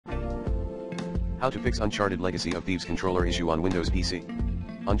How to fix Uncharted Legacy of Thieves controller issue on Windows PC.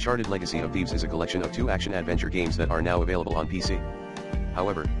 Uncharted Legacy of Thieves is a collection of 2 action-adventure games that are now available on PC.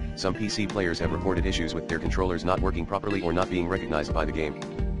 However, some PC players have reported issues with their controllers not working properly or not being recognized by the game.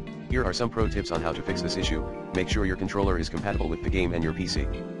 Here are some pro tips on how to fix this issue. Make sure your controller is compatible with the game and your PC.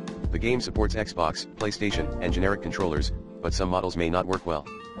 The game supports Xbox, PlayStation, and generic controllers, but some models may not work well.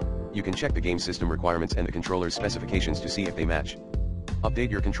 You can check the game system requirements and the controller's specifications to see if they match.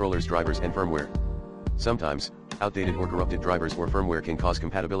 Update your controller's drivers and firmware. Sometimes, outdated or corrupted drivers or firmware can cause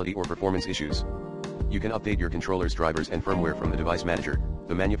compatibility or performance issues. You can update your controller's drivers and firmware from the device manager,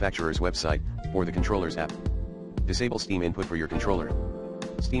 the manufacturer's website, or the controller's app. Disable Steam input for your controller.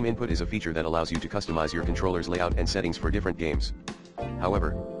 Steam input is a feature that allows you to customize your controller's layout and settings for different games.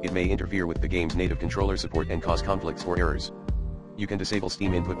 However, it may interfere with the game's native controller support and cause conflicts or errors. You can disable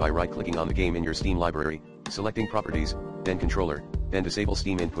Steam input by right-clicking on the game in your Steam library, selecting Properties, then Controller, then Disable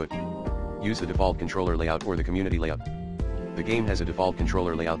Steam input. Use the default controller layout or the community layout. The game has a default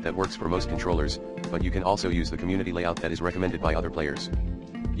controller layout that works for most controllers, but you can also use the community layout that is recommended by other players.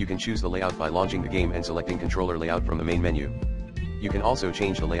 You can choose the layout by launching the game and selecting controller layout from the main menu. You can also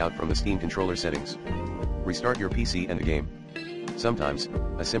change the layout from the Steam controller settings. Restart your PC and the game. Sometimes,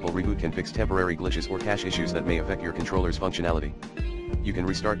 a simple reboot can fix temporary glitches or cache issues that may affect your controller's functionality. You can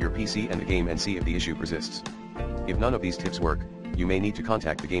restart your PC and the game and see if the issue persists. If none of these tips work, you may need to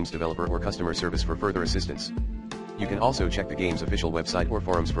contact the game's developer or customer service for further assistance. You can also check the game's official website or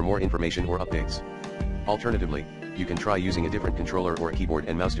forums for more information or updates. Alternatively, you can try using a different controller or a keyboard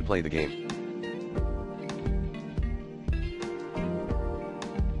and mouse to play the game.